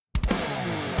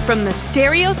From the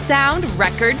Stereo Sound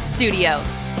Record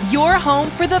Studios, your home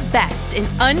for the best in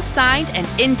unsigned and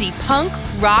indie punk,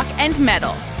 rock, and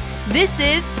metal. This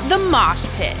is The Mosh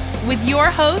Pit with your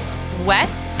host,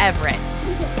 Wes Everett.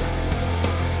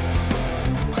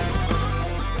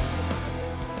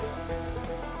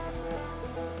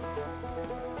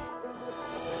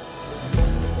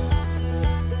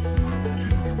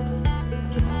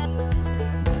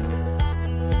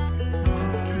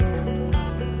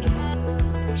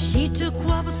 She took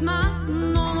what was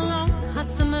mine on a long hot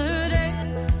summer day.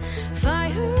 Fire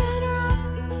in her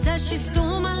eyes as she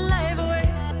stole my life away.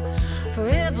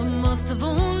 Forever must have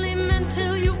only meant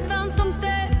till you found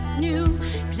something new.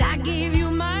 'Cause I gave you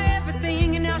my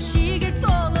everything and now she gets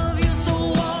all of you. So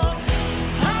walk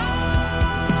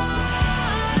hard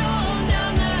on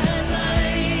down that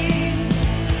lane.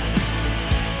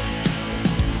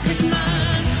 'Cause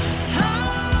mine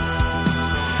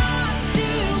heart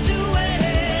still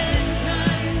doing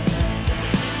time.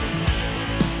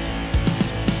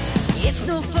 It's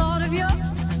no fault of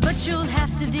yours, but you'll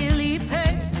have to dearly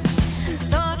pay.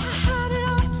 Thought I had it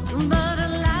all, but a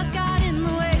life got in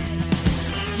the way.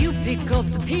 You pick up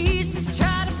the pieces,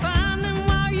 try to find them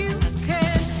while you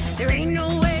can. There ain't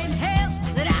no way in hell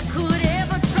that I could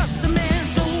ever trust a man.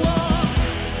 So walk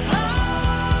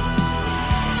hard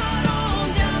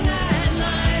on down that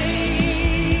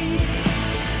lane.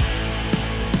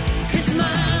 'Cause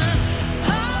my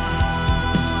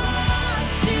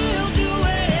heart's still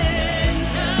doing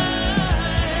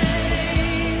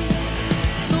time.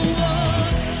 So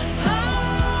walk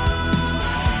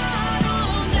hard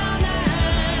on down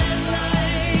that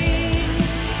lane.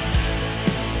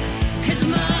 'Cause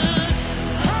my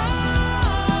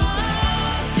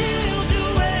heart's still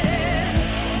doing time.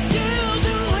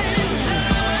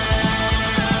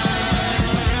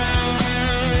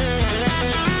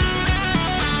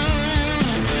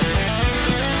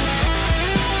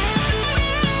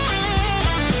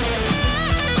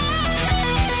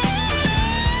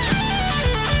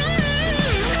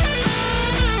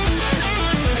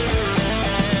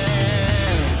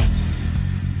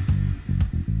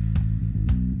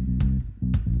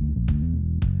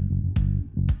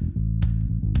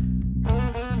 Hard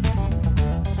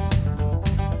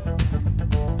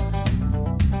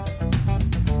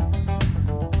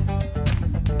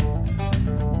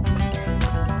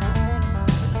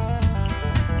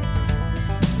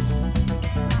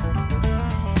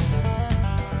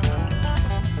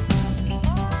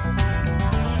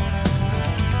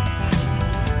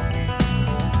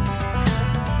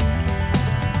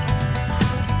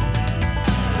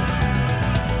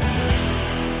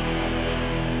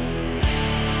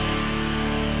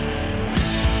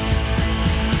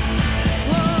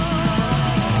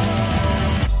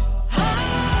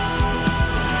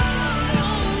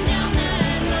on down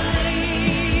that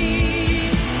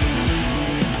lane.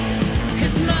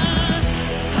 'Cause my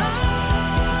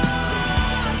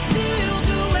heart's still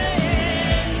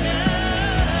doing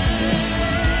time.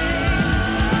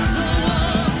 So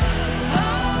walk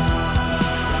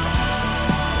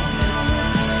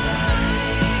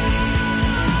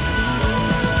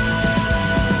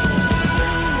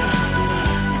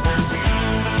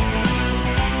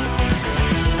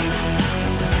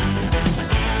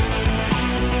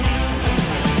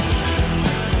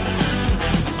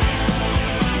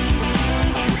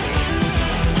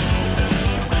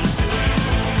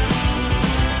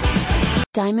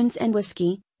Diamonds and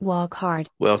Whiskey, Walk Hard.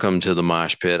 Welcome to the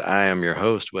Mosh Pit. I am your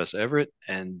host, Wes Everett,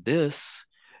 and this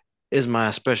is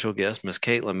my special guest, Miss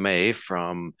Caitlin May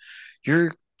from.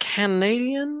 You're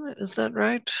Canadian, is that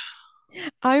right?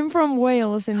 I'm from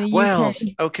Wales in the Wales.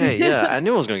 UK. Okay, yeah, I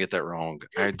knew I was going to get that wrong.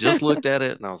 I just looked at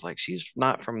it and I was like, she's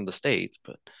not from the States,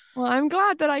 but Well, I'm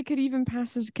glad that I could even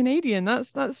pass as Canadian.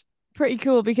 That's pretty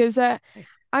cool because I'm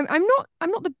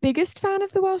not the biggest fan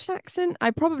of the Welsh accent.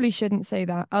 I probably shouldn't say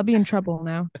that. I'll be in trouble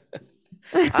now.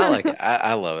 I like it.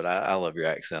 I love it. I love your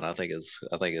accent. I think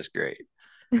it's great.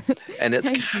 And it's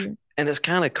Thank you. and it's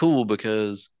kind of cool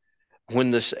because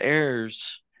when this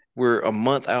airs, we're a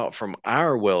month out from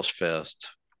our Welsh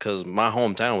Fest because my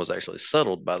hometown was actually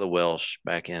settled by the Welsh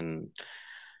back in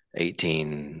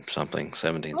 18 something,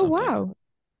 17 Oh something. wow,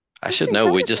 I that's should know.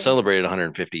 We just incredible. celebrated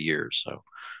 150 years, so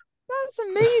That's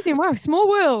amazing. Wow, small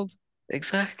world.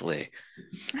 exactly.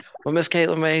 Well, Miss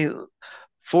Caitlin May,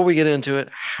 before we get into it,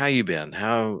 how you been?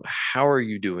 How are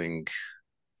you doing?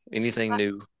 Anything I,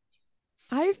 new?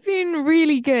 I've been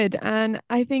really good, and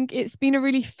I think it's been a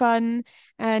really fun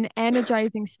and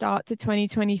energizing start to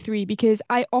 2023 because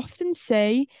I often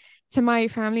say to my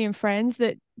family and friends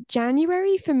that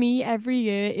January for me every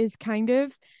year is kind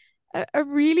of a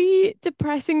really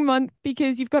depressing month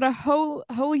because you've got a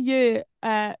whole year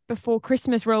before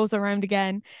Christmas rolls around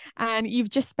again, and you've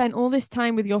just spent all this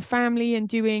time with your family and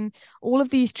doing all of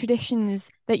these traditions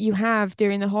that you have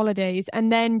during the holidays,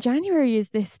 and then January is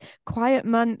this quiet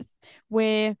month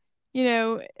where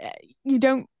you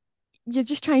don't you're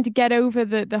just trying to get over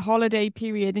the holiday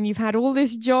period, and you've had all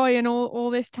this joy and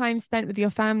all this time spent with your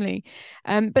family.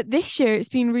 But this year it's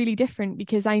been really different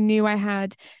because I knew I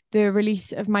had the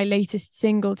release of my latest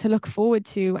single to look forward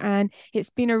to, and it's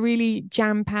been a really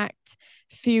jam-packed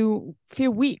few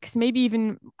weeks, maybe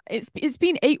even it's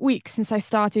been 8 weeks since I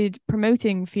started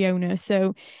promoting Fiona,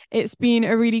 so it's been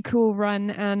a really cool run,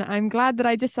 and I'm glad that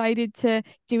I decided to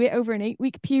do it over an 8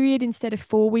 week period instead of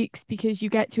 4 weeks because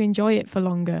you get to enjoy it for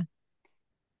longer.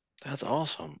 That's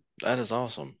awesome. That is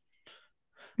awesome.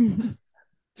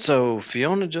 So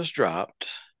Fiona just dropped.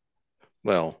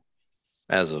 Well,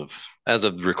 as of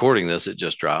recording this, it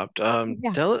just dropped. Yeah.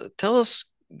 Tell us,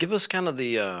 give us kind of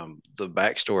the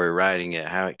backstory writing it,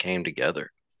 how it came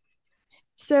together.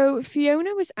 So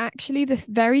Fiona was actually the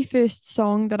very first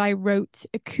song that I wrote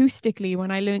acoustically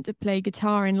when I learned to play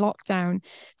guitar in lockdown.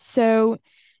 So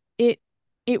it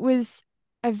it was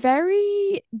a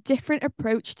very different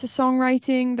approach to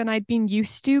songwriting than I'd been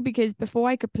used to, because before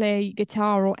I could play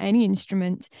guitar or any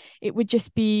instrument, it would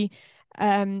just be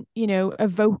a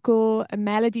vocal, a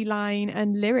melody line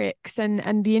and lyrics,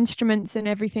 and the instruments and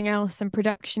everything else and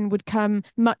production would come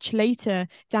much later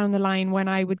down the line when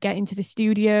I would get into the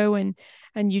studio, and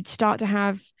you'd start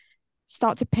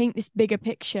to paint this bigger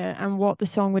picture and what the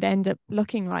song would end up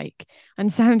looking like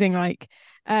and sounding like.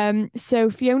 So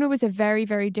Fiona was a very,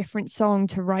 very different song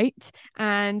to write,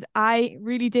 and I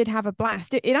really did have a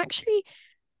blast. It actually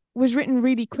was written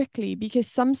really quickly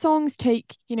because some songs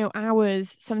take,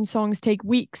 hours, some songs take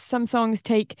weeks, some songs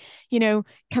take,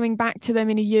 coming back to them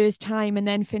in a year's time and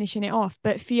then finishing it off.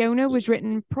 But Fiona was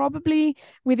written probably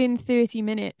within 30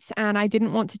 minutes, and I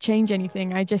didn't want to change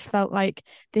anything. I just felt like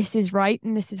this is right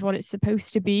and this is what it's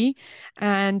supposed to be.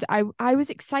 And I was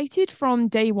excited from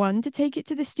day one to take it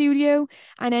to the studio,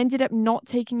 and ended up not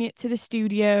taking it to the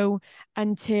studio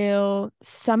until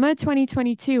summer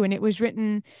 2022, and it was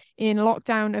written in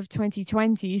lockdown of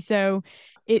 2020. So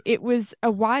it was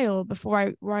a while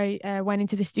before I went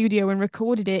into the studio and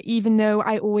recorded it, even though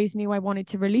I always knew I wanted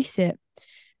to release it.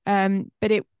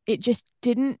 But it just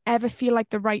didn't ever feel like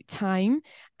the right time.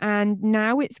 And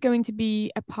now it's going to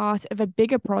be a part of a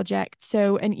bigger project,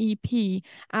 so an EP.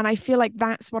 And I feel like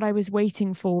that's what I was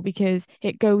waiting for, because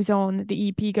the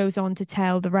EP goes on to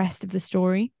tell the rest of the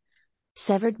story.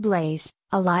 Severed Blaze,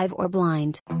 Alive or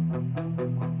Blind.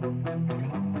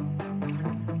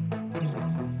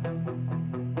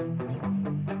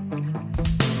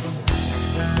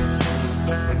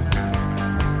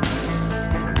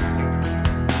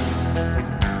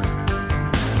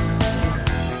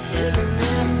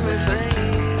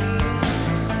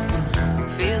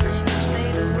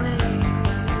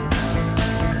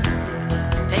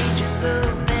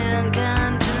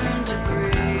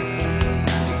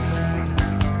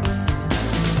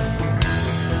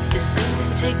 This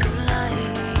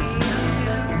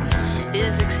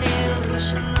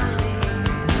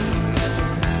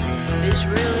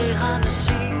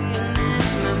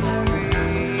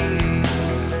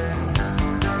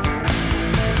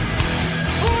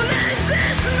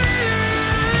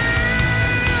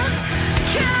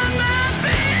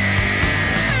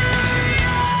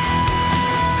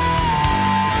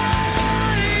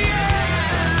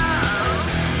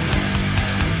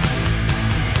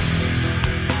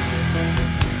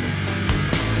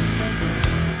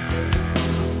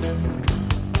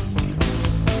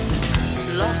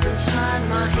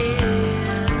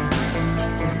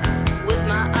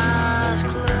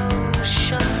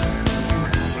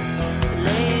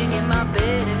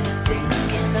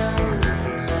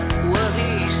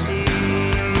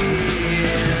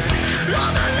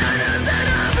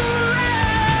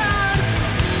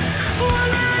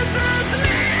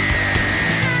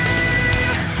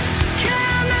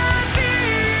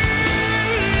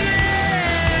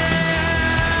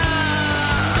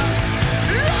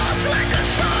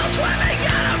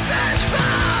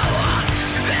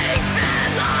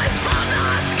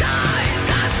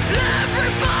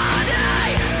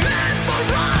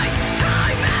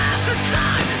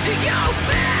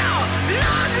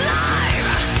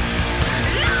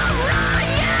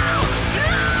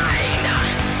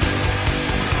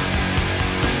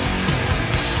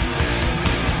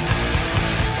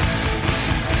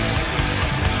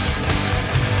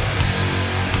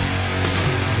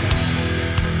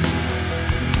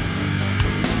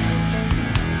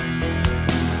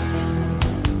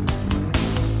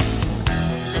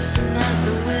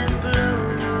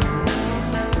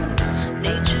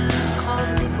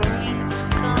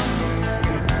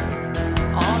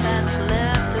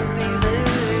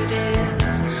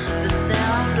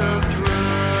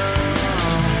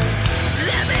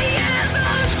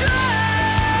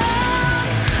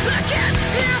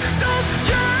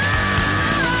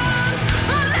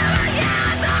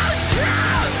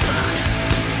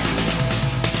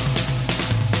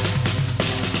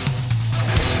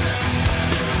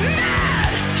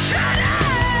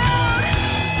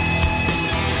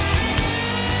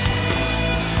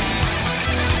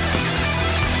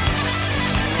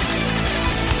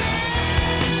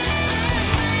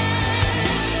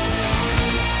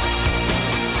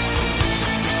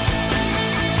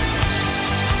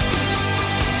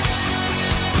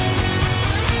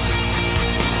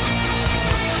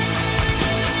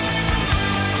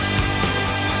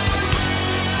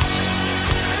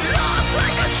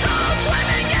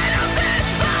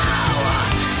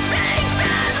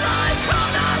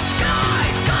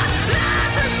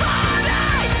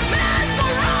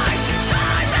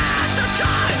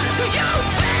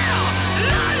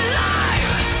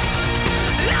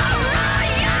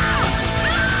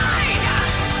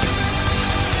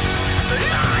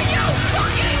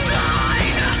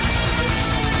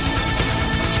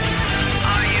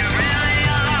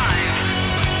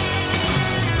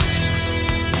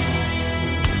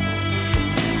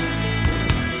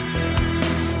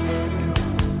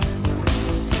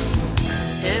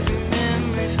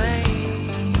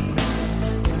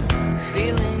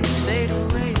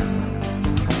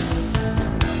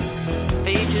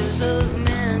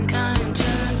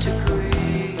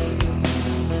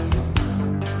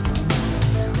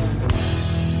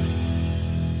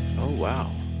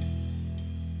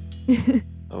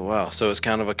Oh wow. So it's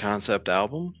kind of a concept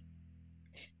album?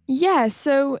 Yeah,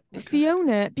 so Okay.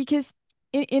 Fiona, because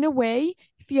in a way,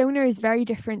 Fiona is very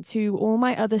different to all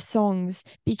my other songs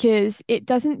because it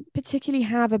doesn't particularly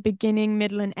have a beginning,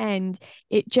 middle, and end.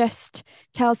 It just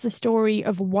tells the story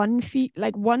of one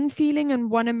feeling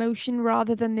and one emotion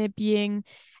rather than there being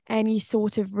any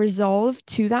sort of resolve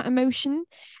to that emotion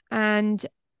and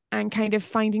kind of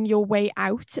finding your way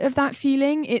out of that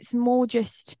feeling. It's more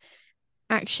just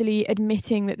actually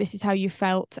admitting that this is how you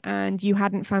felt and you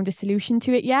hadn't found a solution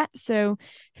to it yet. So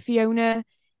Fiona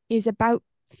is about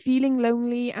feeling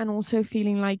lonely and also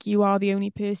feeling like you are the only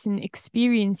person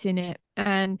experiencing it.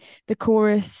 And the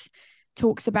chorus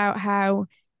talks about how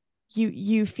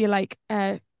you feel like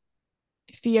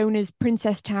Fiona's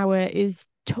princess tower is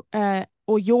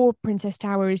or your princess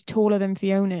tower is taller than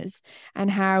Fiona's,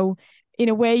 and how in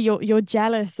a way you're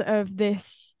jealous of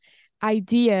this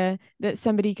idea that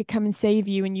somebody could come and save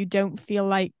you and you don't feel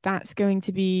like that's going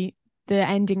to be the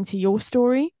ending to your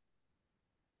story.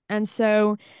 And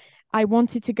so I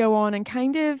wanted to go on and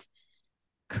kind of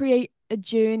create a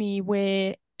journey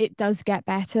where it does get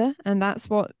better, and that's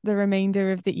what the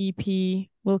remainder of the EP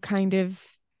will kind of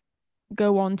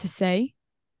go on to say.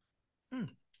 Hmm.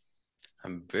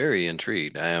 I'm very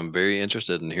intrigued. I am very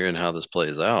interested in hearing how this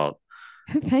plays out.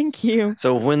 Thank you.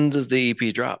 So when does the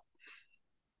EP drop?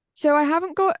 So I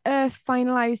haven't got a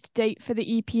finalized date for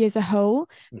the EP as a whole,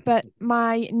 but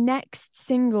my next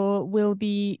single will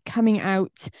be coming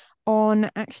out on,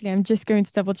 actually, I'm just going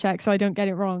to double check so I don't get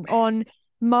it wrong, on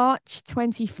March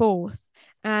 24th.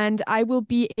 And I will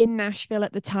be in Nashville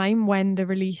at the time when the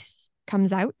release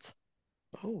comes out.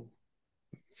 Oh,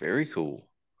 very cool.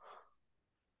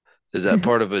 Is that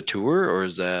part of a tour or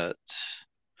is that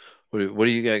what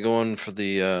do you got going for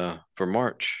the for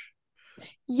March?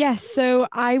 Yes, so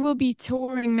I will be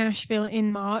touring Nashville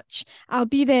in March. I'll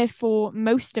be there for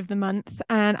most of the month,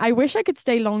 and I wish I could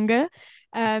stay longer.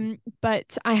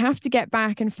 But I have to get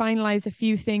back and finalize a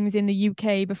few things in the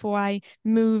UK before I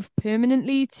move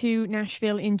permanently to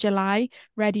Nashville in July,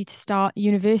 ready to start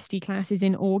university classes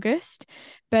in August.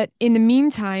 But in the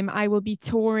meantime, I will be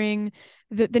touring.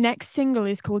 The next single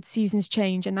is called Seasons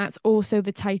Change, and that's also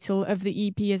the title of the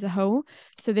EP as a whole.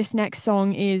 So this next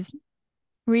song is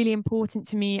really important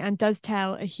to me and does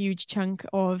tell a huge chunk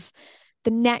of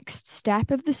the next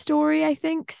step of the story, I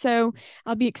think. So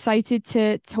I'll be excited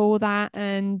to tour that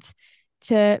and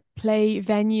to play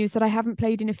venues that I haven't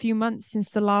played in a few months since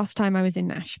the last time I was in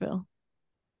Nashville.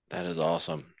 That is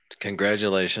awesome.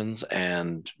 Congratulations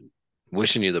and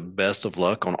wishing you the best of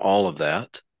luck on all of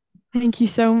that. Thank you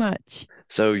so much.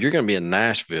 So you're going to be in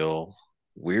Nashville.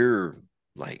 We're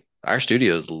like our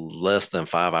studio is less than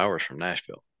 5 hours from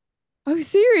Nashville. Oh,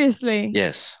 seriously?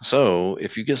 Yes. So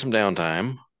if you get some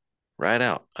downtime, ride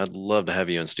out. I'd love to have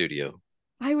you in studio.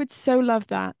 I would so love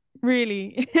that.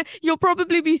 Really. You'll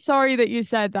probably be sorry that you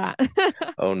said that.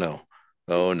 Oh no.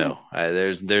 Oh no.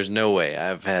 There's no way.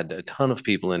 I've had a ton of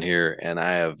people in here and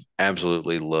I have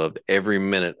absolutely loved every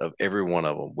minute of every one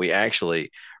of them. We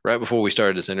actually, right before we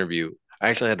started this interview, I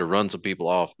actually had to run some people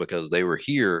off because they were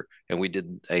here and we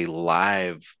did a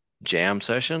live jam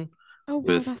session Oh, wow,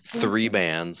 with that's three awesome.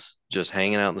 bands just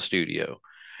hanging out in the studio.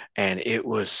 And it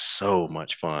was so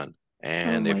much fun. Oh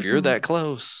And my if you're God. that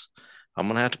close, I'm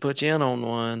gonna have to put you in on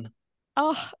one.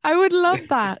 Oh, I would love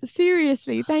that.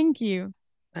 Seriously. Thank you.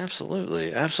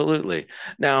 Absolutely, absolutely.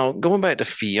 Now, going back to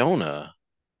Fiona,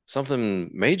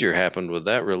 something major happened with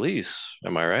that release.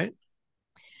 Am I right?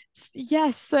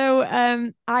 Yes, so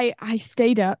I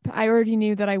stayed up. I already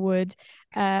knew that I would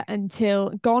until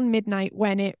gone midnight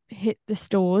when it hit the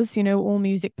stores, all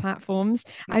music platforms.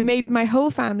 I Mhm. made my whole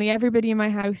family, everybody in my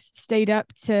house stayed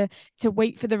up to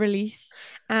wait for the release,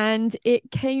 and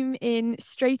it came in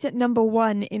straight at number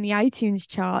 1 in the iTunes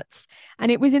charts,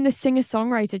 and it was in the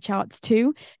singer-songwriter charts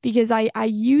too, because I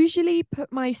usually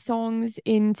put my songs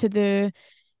into the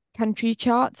country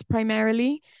charts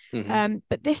primarily. Mhm.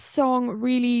 But this song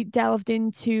really delved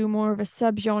into more of a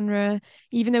subgenre,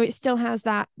 even though it still has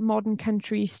that modern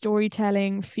country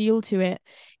storytelling feel to it.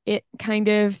 It kind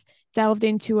of delved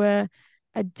into a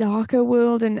darker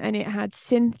world, and it had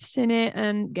synths in it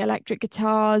and electric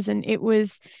guitars, and it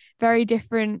was very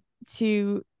different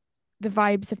to the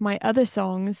vibes of my other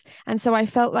songs. And so I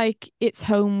felt like its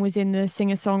home was in the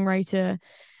singer-songwriter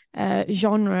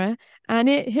genre, and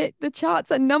it hit the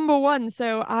charts at number 1.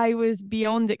 So I was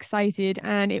beyond excited,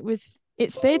 and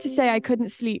it's fair to say I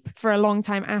couldn't sleep for a long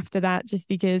time after that, just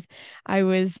because I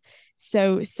was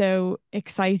so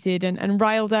excited and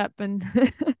riled up and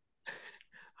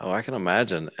Oh, I can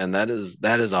imagine. And that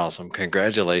is awesome.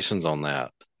 Congratulations on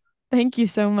that. thank you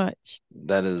so much.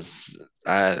 That is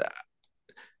I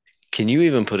Can you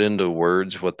even put into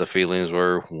words what the feelings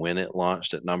were when it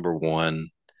launched at number one?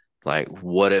 Like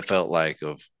what it felt like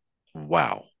of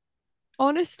wow.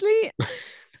 Honestly,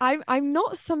 I'm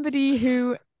not somebody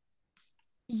who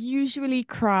usually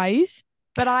cries,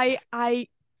 but I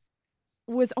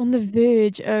was on the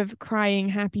verge of crying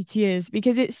happy tears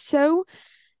because it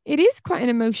is quite an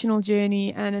emotional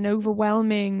journey and an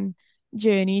overwhelming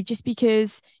journey just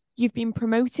because you've been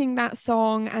promoting that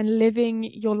song and living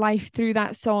your life through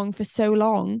that song for so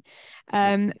long.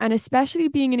 And especially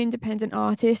being an independent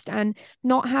artist and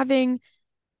not having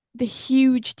the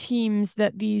huge teams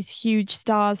that these huge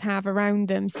stars have around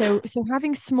them. So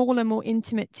having smaller, more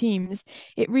intimate teams,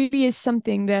 it really is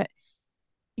something that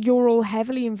you're all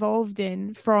heavily involved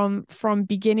in from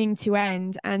beginning to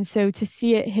end. And so to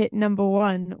see it hit number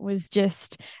one was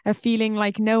just a feeling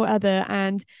like no other.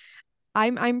 And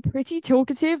I'm pretty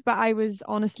talkative, but I was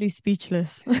honestly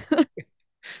speechless.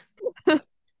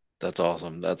 That's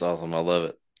awesome. That's awesome. I love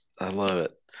it. I love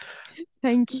it.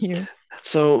 Thank you.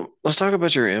 So let's talk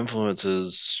about your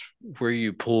influences, where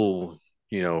you pull,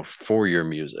 for your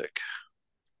music.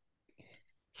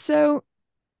 So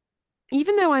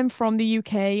even though I'm from the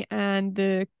UK and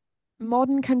the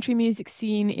modern country music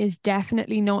scene is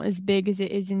definitely not as big as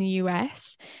it is in the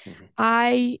US, Mhm.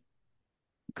 I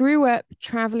grew up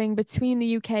traveling between the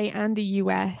UK and the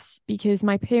US because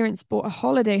my parents bought a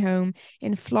holiday home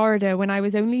in Florida when I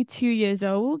was only 2 years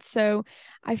old. So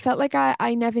I felt like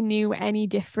I never knew any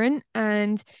different.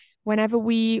 And whenever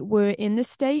we were in the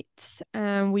States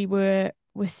and were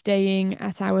staying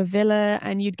at our villa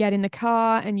and you'd get in the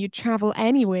car and you'd travel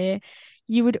anywhere,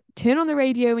 you would turn on the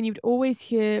radio and you'd always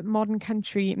hear modern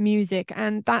country music.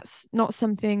 And that's not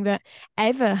something that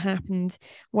ever happened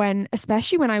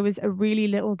especially when I was a really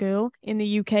little girl in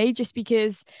the UK, just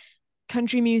because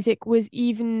country music was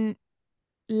even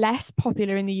less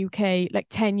popular in the UK like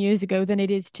 10 years ago than it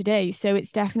is today. So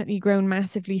it's definitely grown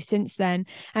massively since then.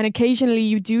 And occasionally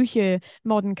you do hear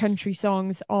modern country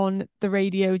songs on the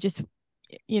radio, just,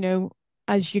 you know,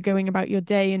 as you're going about your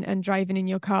day and driving in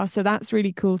your car. So that's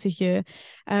really cool to hear.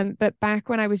 But back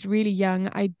when I was really young,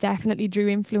 I definitely drew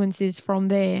influences from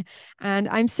there. And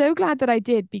I'm so glad that I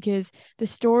did because the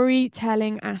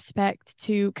storytelling aspect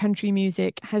to country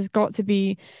music has got to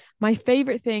be my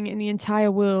favorite thing in the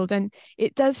entire world. And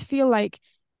it does feel like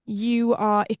you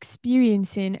are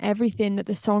experiencing everything that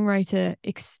the songwriter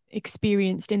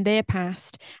experienced in their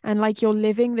past, and like you're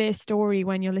living their story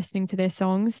when you're listening to their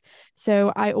songs.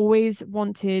 So I always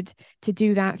wanted to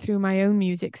do that through my own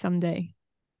music someday.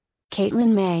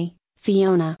 Caitlin May,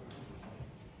 Fiona.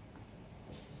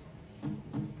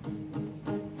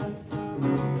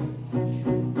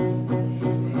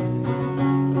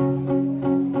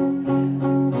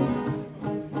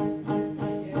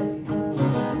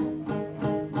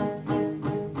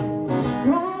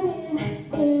 Riding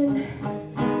in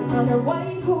on a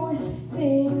white horse,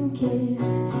 thinking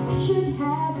I should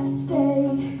have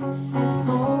stayed at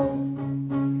home,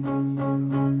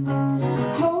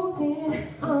 holding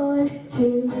on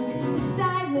to the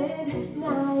silent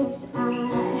nights I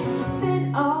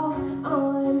spent all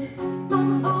on my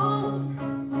own.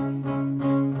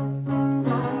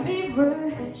 My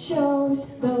mirror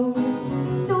shows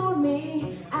those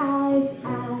stormy eyes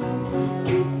I've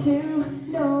come to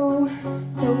know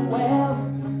so well.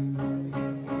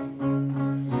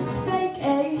 Fake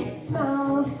a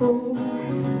smile for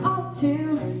all to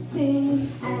see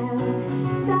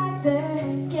outside the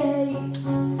gates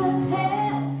of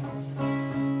hell.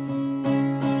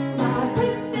 My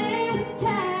princess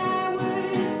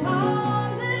towers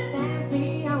taller than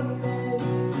Fiona's.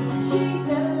 She's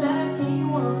the lucky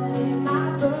one in my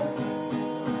book.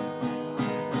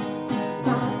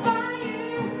 My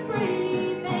fire-breathing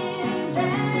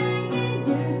dragon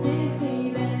who's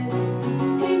deceiving.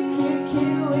 He could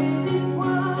kill with just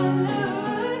one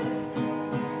look.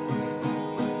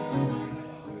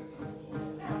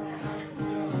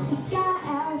 The sky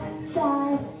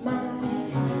outside my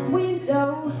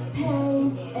window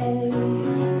paints a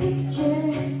picture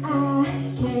I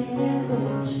can't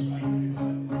reach.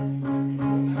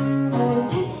 A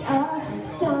taste of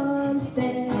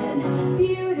something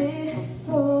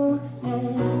beautiful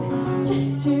and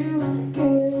just too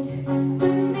good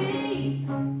for me.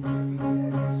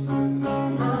 I'm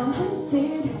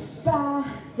haunted by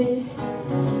this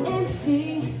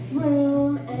empty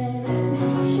room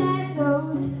and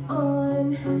shadows on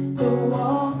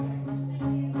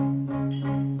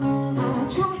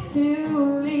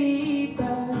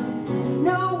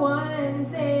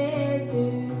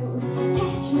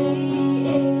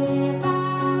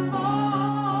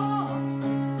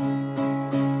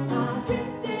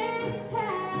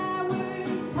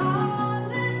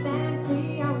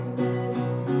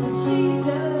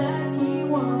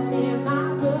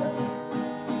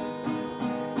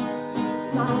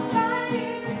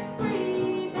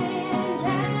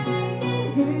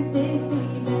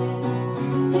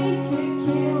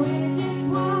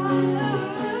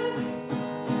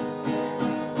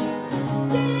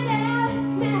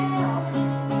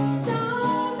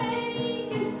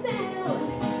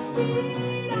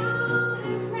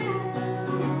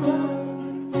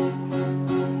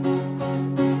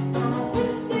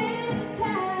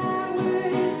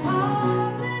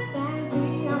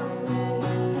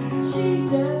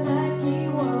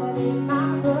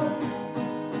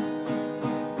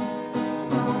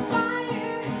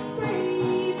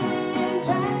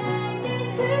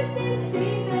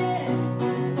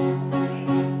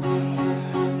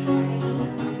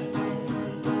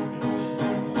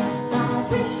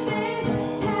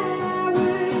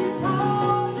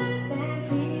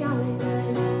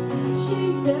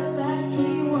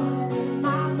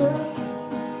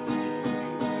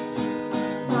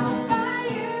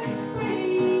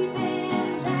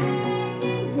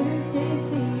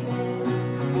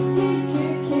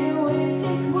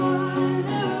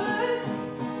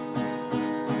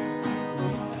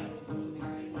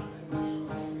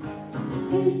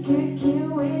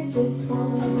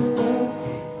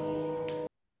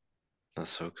That's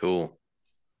so cool.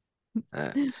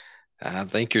 I, I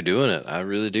think you're doing it. I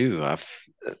really do.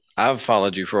 I've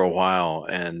followed you for a while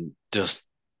and just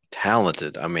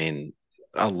talented. I mean,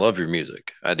 I love your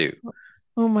music. I do.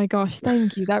 Oh my gosh,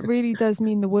 thank you. That really does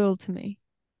mean the world to me.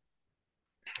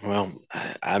 Well,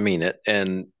 I mean it,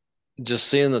 and just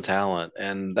seeing the talent,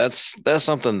 and that's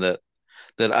something that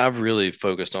I've really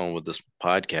focused on with this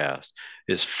podcast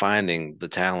is finding the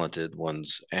talented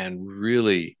ones and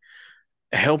really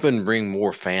helping bring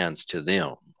more fans to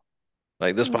them.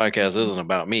 Like this Oh, podcast isn't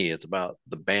about me, it's about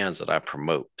the bands that I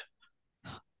promote.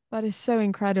 that is so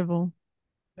incredible.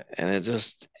 And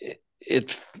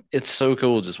it's so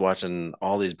cool just watching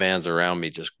all these bands around me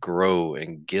just grow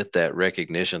and get that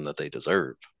recognition that they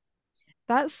deserve.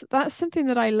 That's something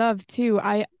that I love too.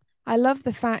 I love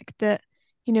the fact that,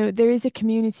 there is a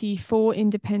community for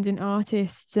independent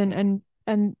artists and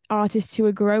artists who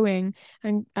are growing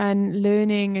and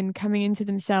learning and coming into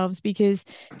themselves, because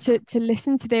to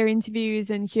listen to their interviews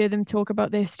and hear them talk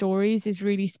about their stories is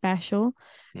really special.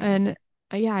 Mhm. And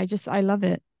yeah, I love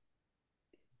it.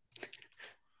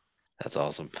 That's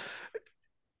awesome.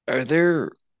 Are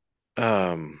there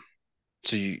um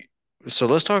so you so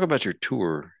let's talk about your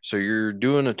tour. So you're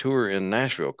doing a tour in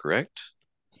Nashville, correct?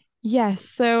 Yes,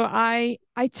 so I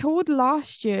toured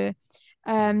last year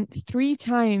three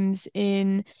times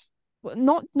in,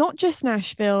 well, not just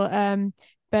Nashville,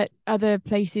 but other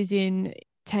places in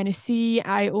Tennessee.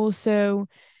 I also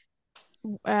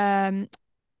um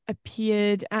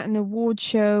appeared at an award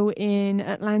show in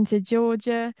Atlanta,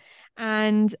 Georgia,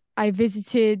 and I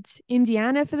visited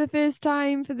Indiana for the first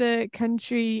time for the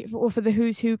country or for the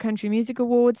Who's Who Country Music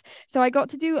Awards. So I got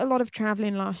to do a lot of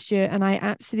traveling last year and I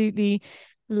absolutely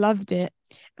loved it.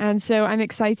 And so I'm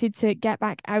excited to get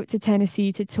back out to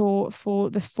Tennessee to tour for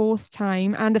the fourth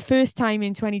time and the first time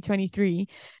in 2023.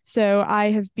 So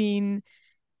I have been,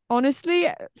 honestly,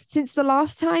 since the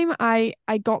last time I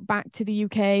got back to the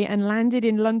UK and landed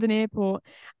in London Airport,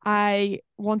 I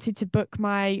wanted to book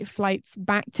my flights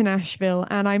back to Nashville,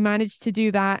 and I managed to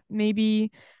do that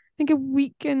maybe I think a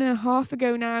week and a half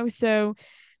ago now. So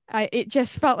it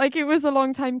just felt like it was a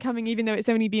long time coming, even though it's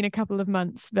only been a couple of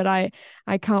months. But I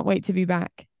can't wait to be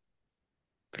back.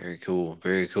 Very cool.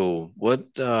 Very cool. What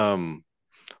are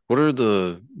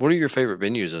your favorite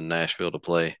venues in Nashville to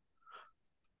play?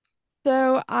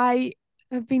 So I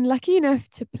have been lucky enough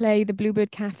to play the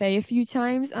Bluebird Cafe a few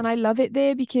times, and I love it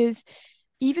there because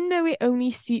even though it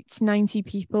only seats 90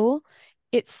 people,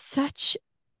 it's such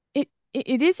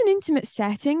it is an intimate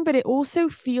setting, but it also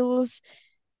feels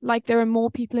like there are more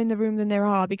people in the room than there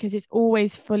are because it's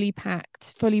always fully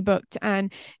packed, fully booked,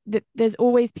 and there's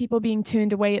always people being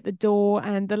turned away at the door,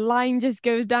 and the line just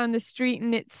goes down the street,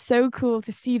 and it's so cool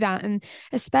to see that, and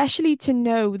especially to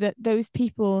know that those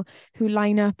people who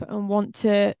line up and want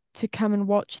to come and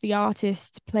watch the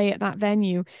artists play at that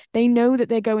venue, they know that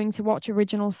they're going to watch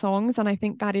original songs, and I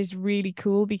think that is really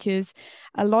cool because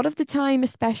a lot of the time,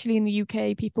 especially in the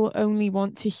UK, people only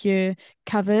want to hear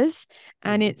covers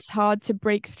and Mhm. it's hard to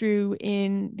break through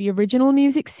in the original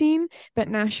music scene. But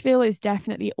Nashville is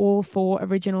definitely all for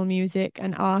original music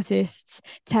and artists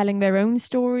telling their own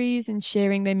stories and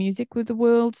sharing their music with the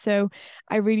world. So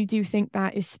I really do think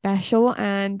that is special.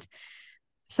 And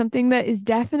something that is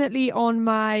definitely on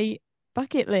my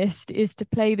bucket list is to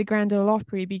play the Grand Ole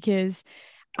Opry because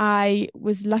I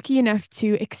was lucky enough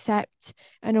to accept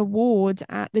an award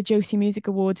at the Josie Music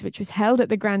Awards, which was held at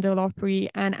the Grand Ole Opry,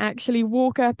 and actually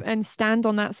walk up and stand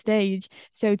on that stage.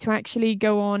 So to actually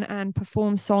go on and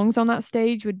perform songs on that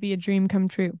stage would be a dream come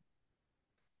true.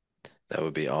 That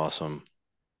would be awesome.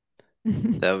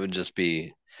 That would just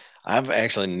be. I've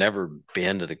actually never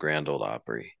been to the Grand Ole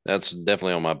Opry. That's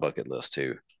definitely on my bucket list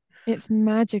too. It's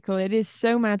magical. It is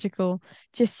so magical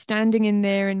just standing in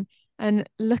there and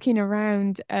looking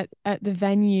around at the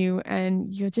venue,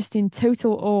 and you're just in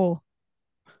total awe.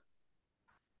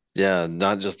 Yeah,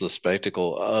 not just the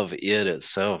spectacle of it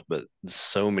itself, but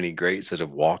so many greats that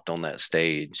have walked on that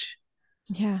stage.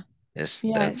 Yeah. It's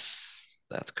Yeah.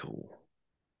 that's cool.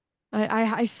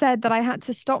 I said that I had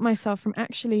to stop myself from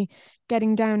actually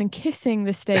getting down and kissing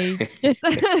the stage. Just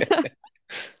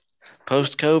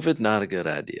Post COVID, not a good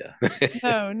idea.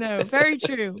 no, no, very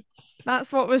true.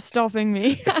 That's what was stopping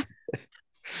me.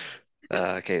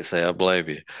 I can't say I blame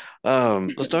you.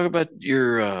 Let's talk about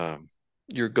your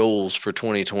goals for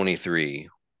 2023.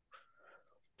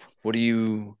 What are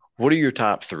your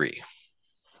top three?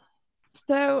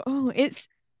 So, it's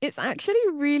actually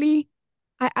really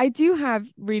I do have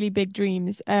really big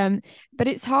dreams. But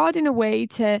it's hard in a way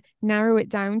to narrow it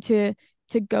down to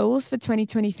goals for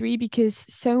 2023 because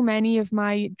so many of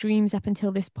my dreams up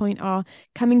until this point are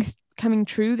coming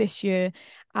true this year.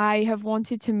 I have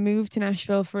wanted to move to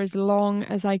Nashville for as long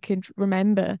as I could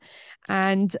remember,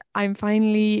 and I'm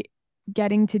finally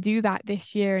getting to do that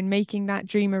this year and making that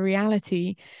dream a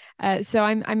reality. So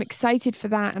I'm excited for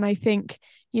that, and I think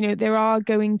there are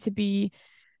going to be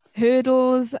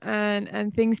hurdles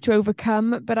and things to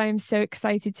overcome, but I'm so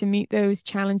excited to meet those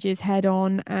challenges head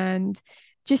on and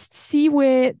just see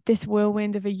where this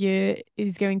whirlwind of a year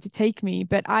is going to take me.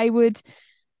 But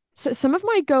some of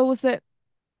my goals that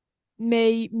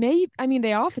may I mean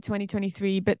they are for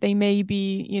 2023, but they may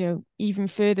be even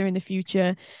further in the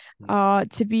future, are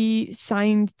to be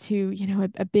signed to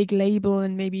a big label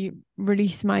and maybe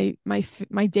release my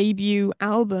debut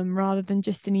album rather than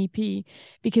just an EP,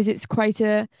 because it's quite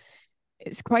a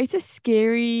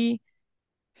scary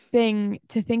thing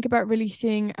to think about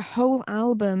releasing a whole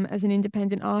album as an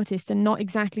independent artist and not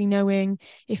exactly knowing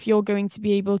if you're going to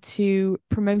be able to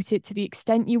promote it to the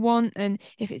extent you want and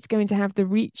if it's going to have the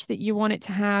reach that you want it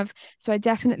to have. So I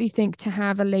definitely think to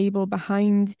have a label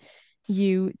behind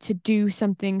you to do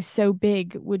something so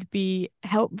big would be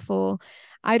helpful.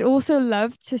 I'd also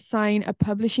love to sign a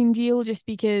publishing deal just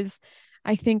because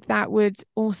I think that would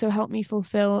also help me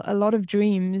fulfill a lot of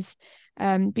dreams.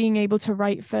 Being able to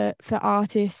write for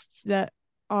artists that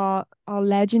are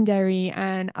legendary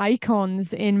and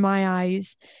icons in my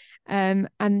eyes, and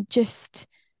just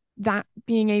that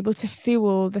being able to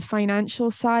fuel the financial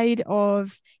side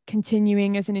of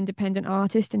continuing as an independent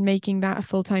artist and making that a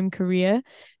full-time career.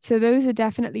 So those are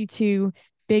definitely two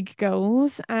big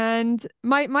goals. And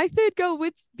my third goal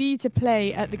would be to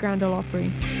play at the Grand Ole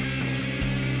Opry.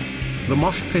 The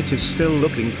Mosh Pit is still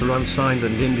looking for unsigned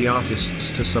and indie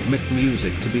artists to submit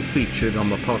music to be featured on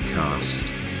the podcast.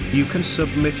 You can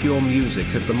submit your music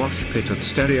at the Mosh Pit at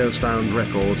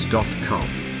stereosoundrecords.com.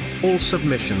 All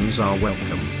submissions are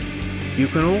welcome. You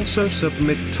can also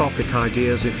submit topic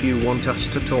ideas if you want us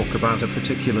to talk about a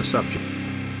particular subject.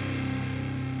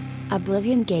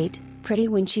 Oblivion Gate, Pretty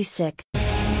When She's Sick.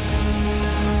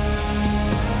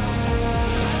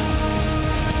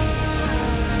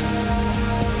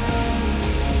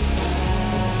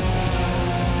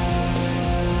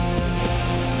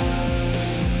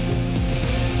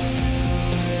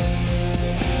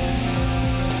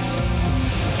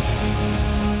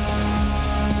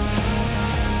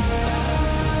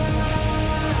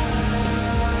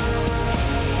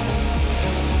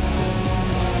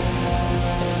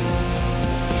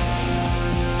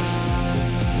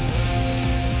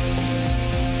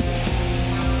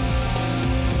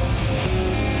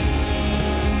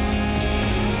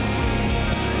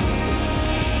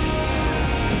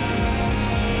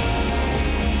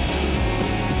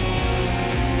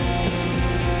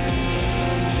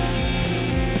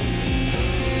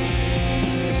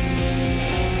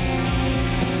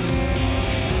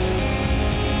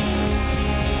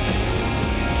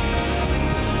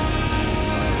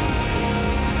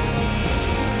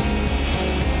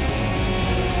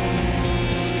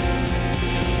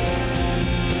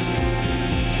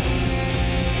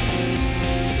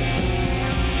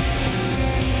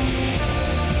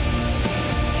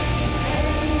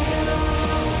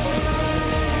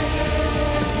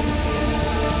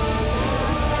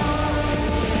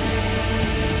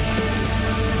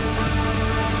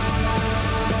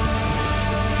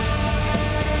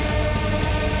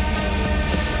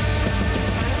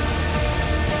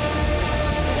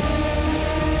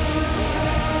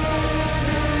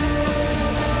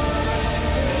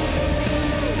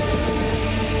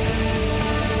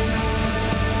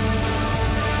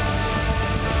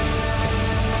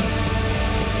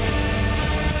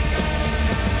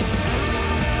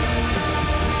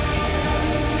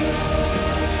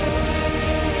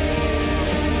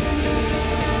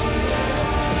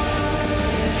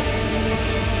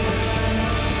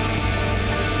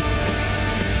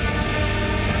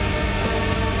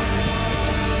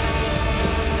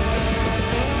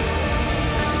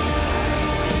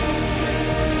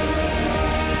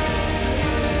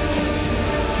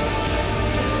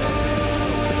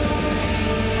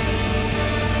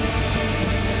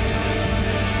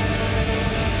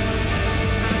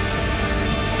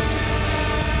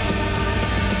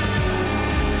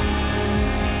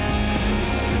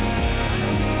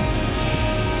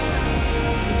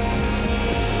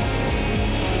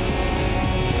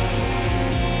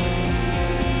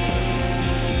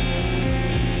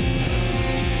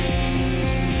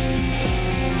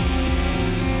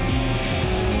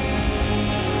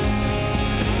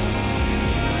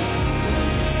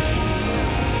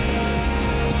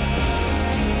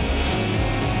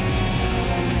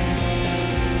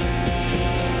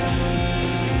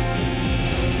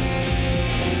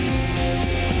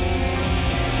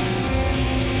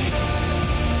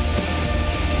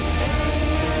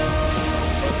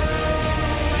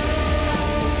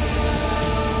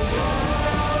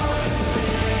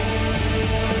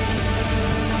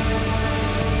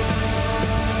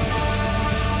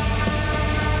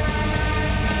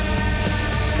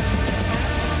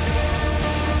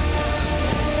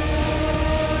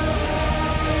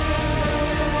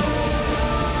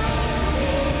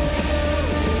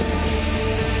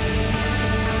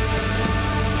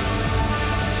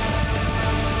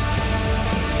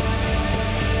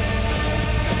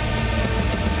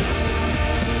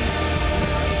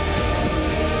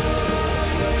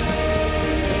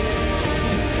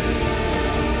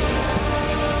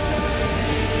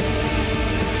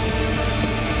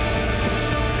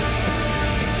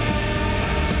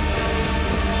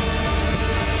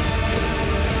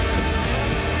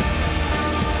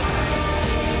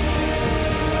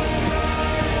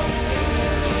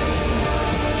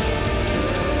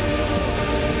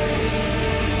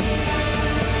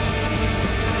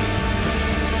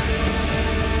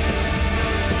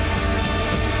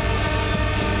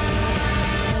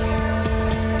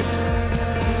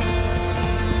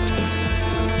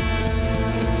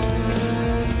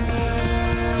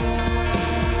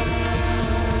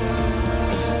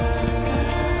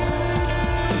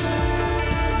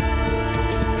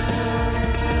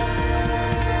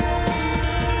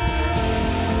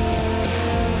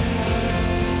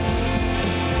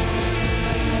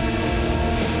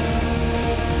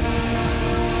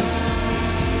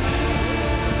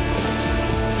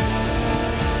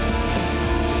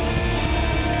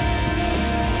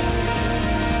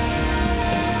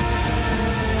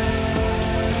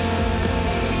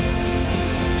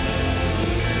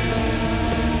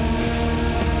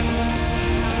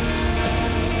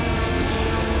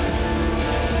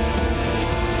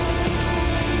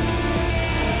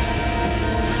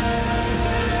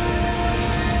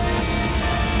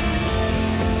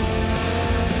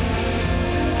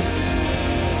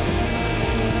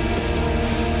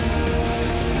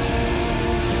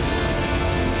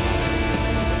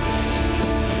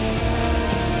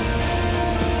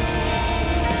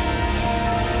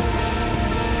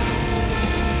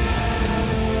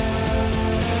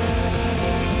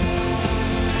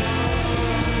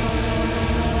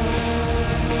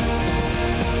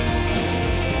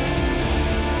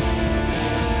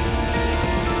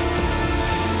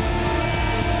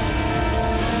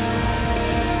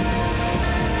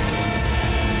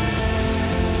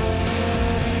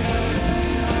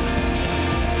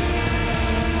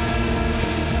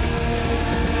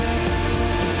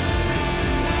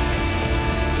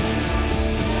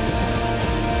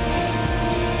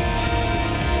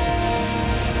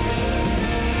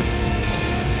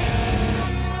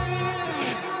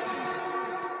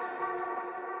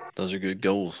 Those are good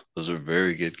goals. Those are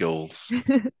very good goals.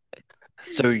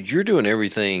 So you're doing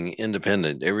everything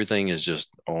independent. Everything is just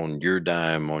on your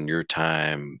dime, on your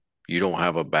time. You don't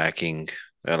have a backing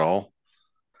at all.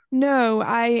 No,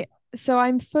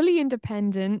 I'm fully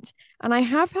independent and I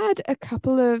have had a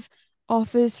couple of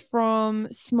offers from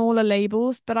smaller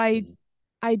labels, but I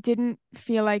didn't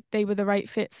feel like they were the right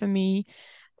fit for me.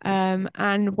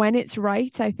 And when it's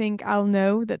right, I think I'll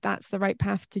know that that's the right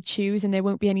path to choose and there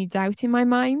won't be any doubt in my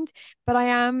mind. But I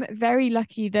am very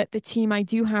lucky that the team I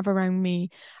do have around me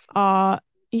are,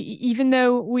 even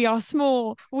though we are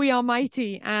small, we are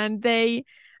mighty and they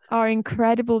are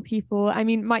incredible people. I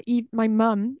mean, my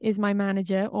mum is my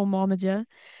manager or momager,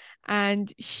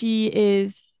 and she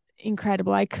is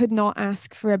incredible. I could not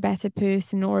ask for a better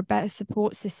person or a better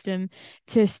support system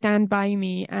to stand by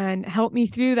me and help me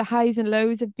through the highs and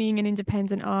lows of being an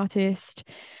independent artist.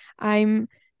 I'm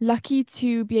lucky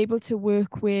to be able to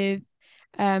work with,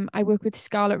 I work with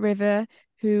Scarlet River,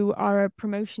 who are a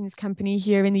promotions company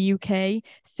here in the UK.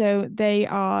 So they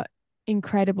are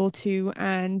incredible too.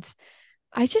 And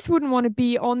I just wouldn't want to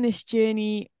be on this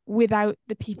journey without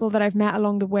the people that I've met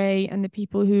along the way and the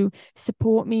people who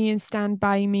support me and stand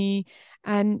by me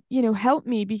and, help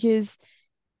me, because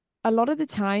a lot of the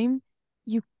time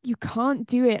you can't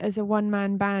do it as a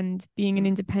one-man band being an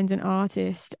independent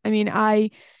artist. I mean,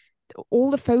 I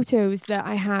all the photos that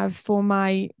I have for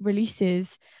my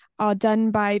releases are done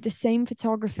by the same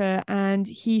photographer and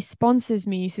he sponsors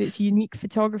me. So it's unique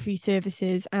photography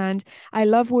services. And I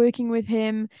love working with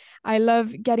him. I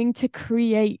love getting to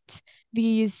create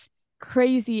these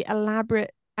crazy,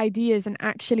 elaborate ideas and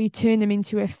actually turn them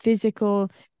into a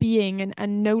physical being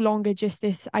and no longer just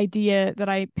this idea that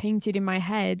I painted in my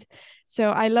head. So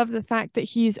I love the fact that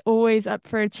he's always up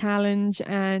for a challenge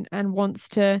and wants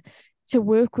to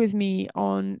work with me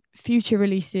on future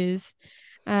releases.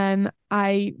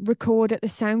 I record at the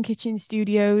Sound Kitchen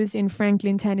Studios in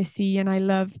Franklin, Tennessee, and I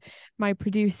love my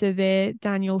producer there,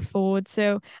 Daniel Ford.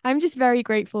 So I'm just very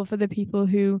grateful for the people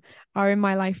who are in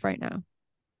my life right now.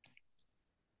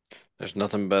 There's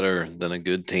nothing better than a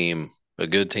good team. A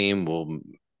good team will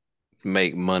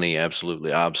make money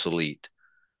absolutely obsolete.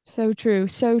 So true,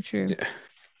 so true. Yeah.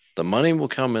 The money will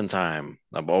come in time.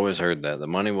 I've always heard that. The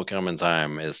money will come in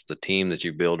time. It's the team that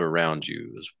you build around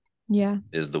you Yeah.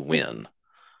 is the It, win.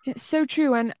 it's so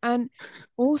true. And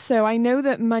also I know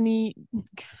that money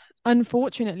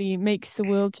unfortunately makes the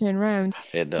world turn round.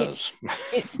 It It does.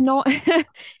 it's not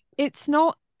it's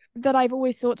not that I've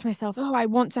always thought to myself, oh, I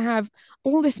want to have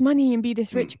all this money and be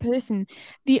this Mm, rich person.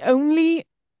 The only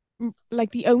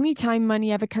time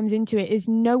money ever comes into it is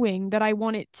knowing that I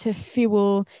want it to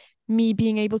fuel me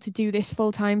being able to do this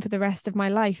full time for the rest of my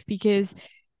life, because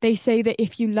they say that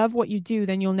if you love what you do,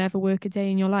 then you'll never work a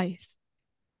day in your life.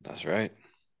 that's right.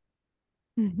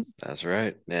 That's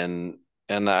right. And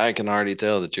I can already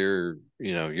tell that you're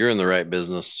in the right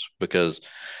business because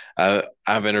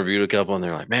I've interviewed a couple and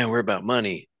they're like, "Man, we're about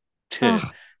money." You're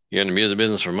Oh, in the music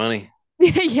business for money.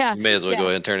 yeah, You may as well go yeah.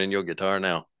 ahead and turn in your guitar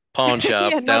now. Pawn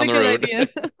shop Yeah, not down a the good road. idea.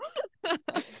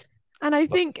 And I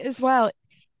think as well,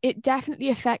 it definitely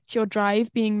affects your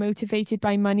drive being motivated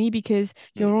by money because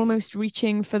you're Mhm, almost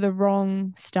reaching for the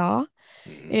wrong star.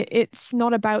 mhm, It's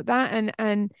not about that.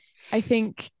 And I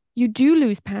think you do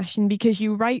lose passion because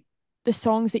you write the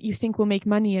songs that you think will make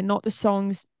money and not the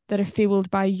songs that are fueled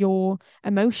by your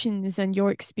emotions and your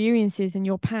experiences and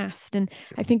your past. And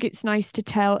I think it's nice to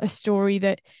tell a story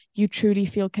that you truly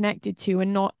feel connected to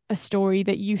and not a story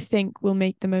that you think will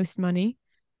make the most money.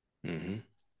 mhm.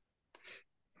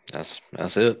 That's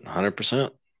it,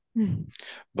 100%. Mm.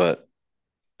 But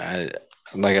I,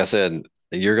 like I said,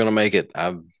 you're gonna make it.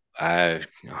 I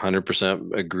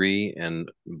 100% agree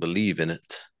and believe in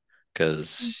it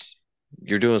because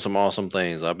you're doing some awesome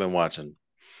things. I've been watching.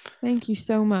 Thank you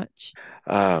so much.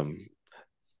 Um,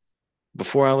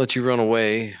 before I let you run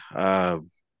away,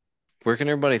 where can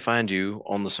everybody find you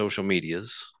on the social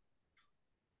medias?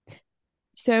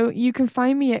 So you can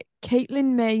find me at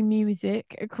Caitlin May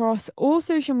Music across all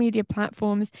social media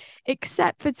platforms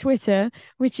except for Twitter,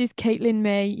 which is Caitlin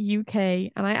May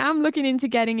UK. And I am looking into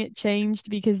getting it changed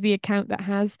because the account that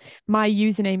has my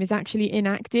username is actually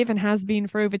inactive and has been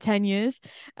for over 10 years.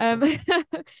 Oh, Um,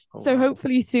 oh so wow.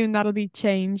 hopefully soon that'll be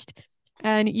changed.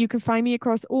 And you can find me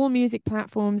across all music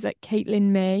platforms at Caitlin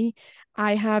May.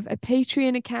 I have a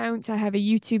Patreon account, I have a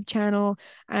YouTube channel,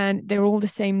 and they're all the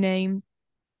same name,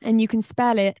 and you can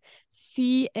spell it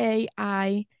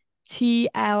Caitlin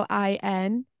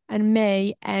and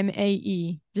May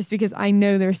Mae, just because I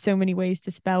know there are so many ways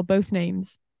to spell both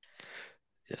names.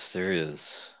 Yes, there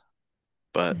is.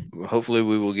 But hopefully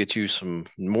we will get you some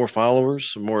more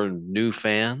followers, some more new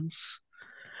fans.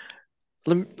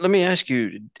 Let me ask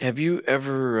you, have you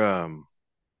ever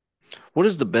what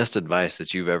is the best advice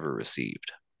that you've ever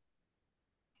received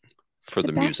for The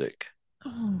the best, music?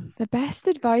 the best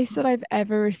advice that I've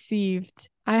ever received.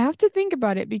 I have to think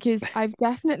about it because I've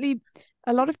definitely,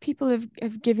 a lot of people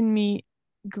have given me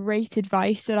great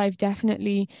advice that I've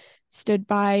definitely stood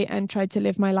by and tried to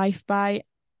live my life by.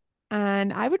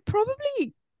 And I would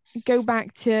probably go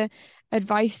back to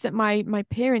advice that my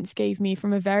parents gave me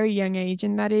from a very young age,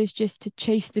 and that is just to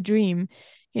chase the dream,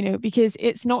 because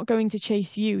it's not going to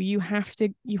chase you. You have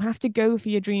to go for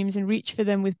your dreams and reach for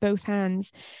them with both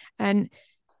hands. And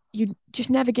you just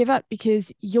never give up,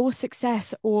 because your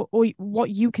success, or what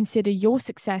you consider your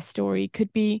success story,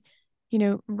 could be,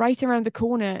 right around the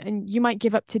corner, and you might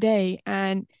give up today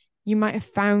and you might have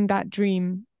found that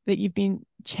dream that you've been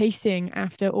chasing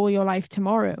after all your life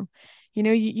tomorrow.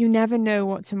 You never know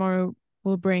what tomorrow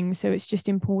will bring, so it's just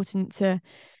important to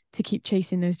keep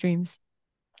chasing those dreams.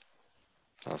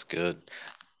 That's good.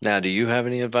 Now, do you have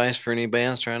any advice for any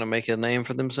bands trying to make a name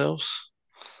for themselves?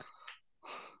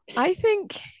 I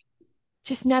think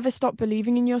just never stop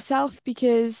believing in yourself,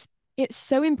 because it's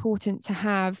so important to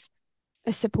have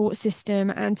a support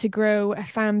system and to grow a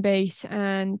fan base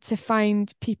and to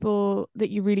find people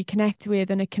that you really connect with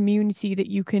and a community that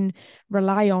you can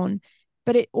rely on.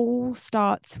 But it all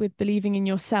starts with believing in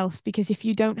yourself, because if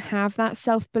you don't have that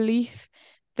self-belief,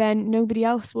 then nobody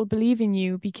else will believe in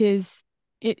you, because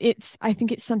I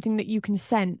think it's something that you can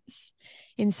sense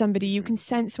in somebody. You can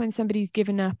sense when somebody's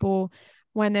given up or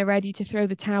when they're ready to throw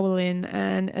the towel in.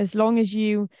 And as long as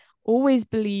you always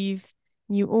believe,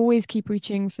 you always keep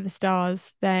reaching for the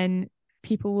stars, then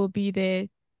people will be there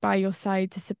by your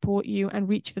side to support you and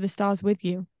reach for the stars with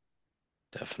you.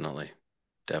 Definitely.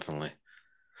 Definitely.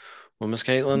 Well, Miss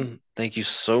Caitlin, thank you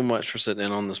so much for sitting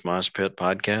in on this Mosh Pit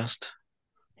podcast.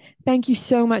 Thank you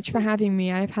so much for having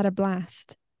me. I've had a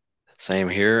blast. Same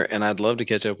here. And I'd love to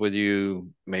catch up with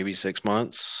you maybe 6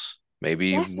 months,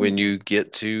 maybe when Definitely. you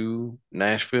get to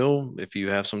Nashville, if you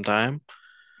have some time.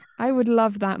 I would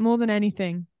love that more than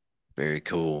anything. Very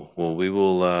cool. Well,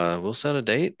 we'll set a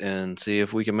date and see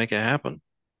if we can make it happen.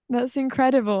 That's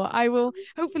incredible. I will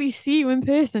hopefully see you in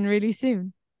person really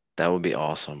soon. That would be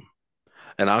awesome.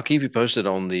 And I'll keep you posted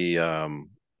on the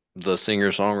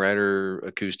singer-songwriter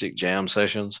acoustic jam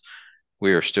sessions.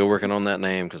 We are still working on that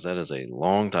name because that is a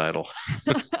long title.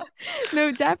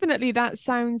 No, definitely. That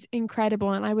sounds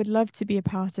incredible, and I would love to be a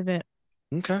part of it.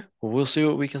 Okay. Well, we'll see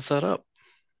what we can set up.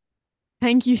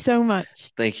 Thank you so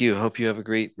much. Thank you. Hope you have a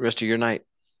great rest of your night.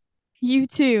 You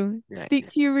too. Yeah. Speak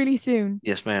to you really soon.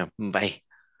 Yes, ma'am. Bye.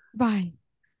 Bye.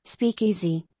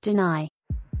 Speakeasy, deny.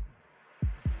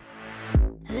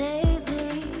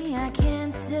 Lately, I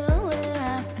can't tell where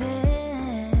I've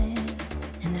been,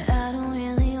 and I don't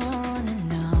really wanna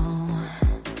know.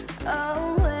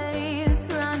 Always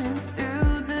running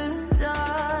through the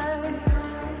dark.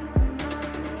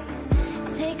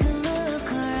 Take a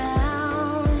look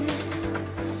around,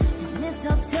 and it's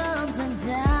all tumbling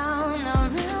down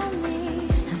around me.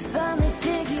 I finally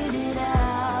figured it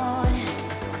out.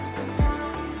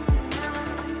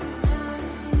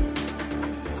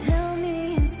 Tell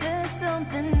me, is there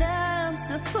something that I'm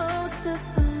supposed to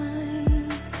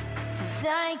find? 'Cause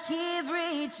I keep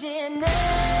reaching out.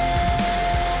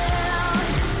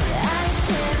 I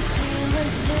can't feel a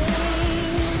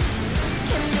thing.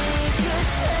 Can make a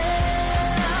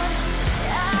sound.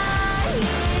 I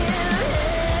hear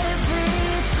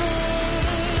everything.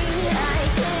 I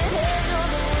can't handle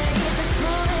the weight that's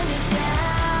pulling me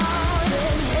down.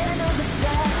 Can't handle the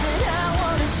fact that I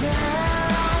wanna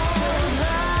drown. So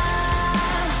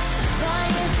I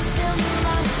lie it to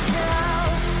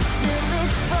myself till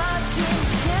it fucking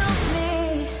kills me.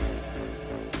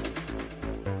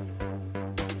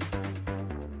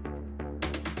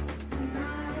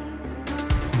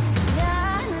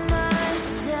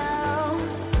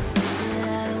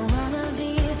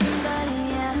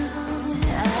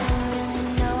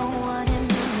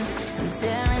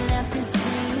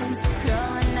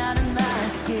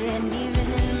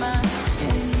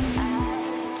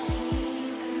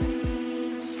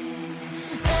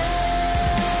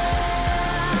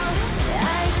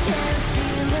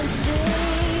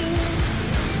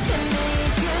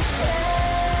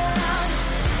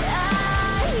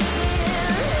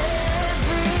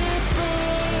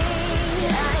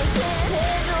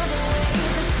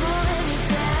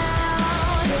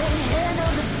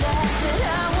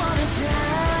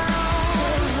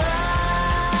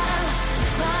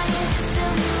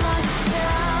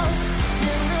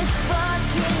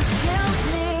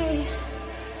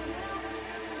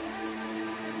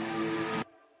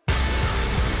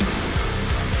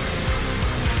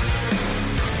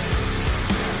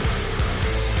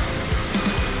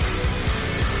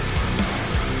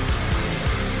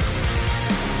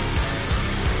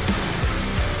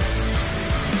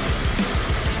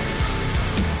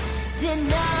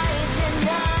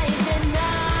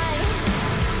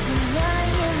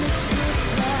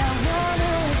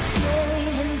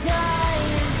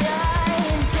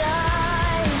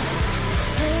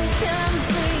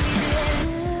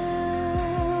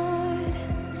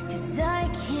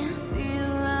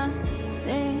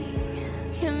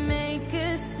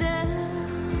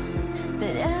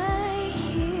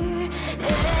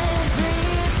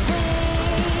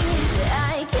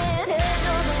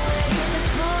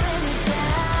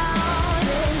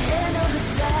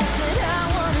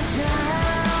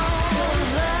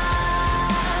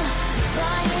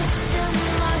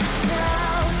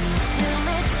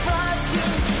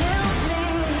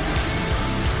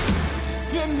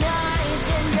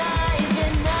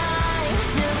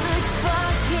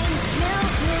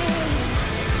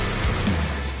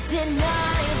 night.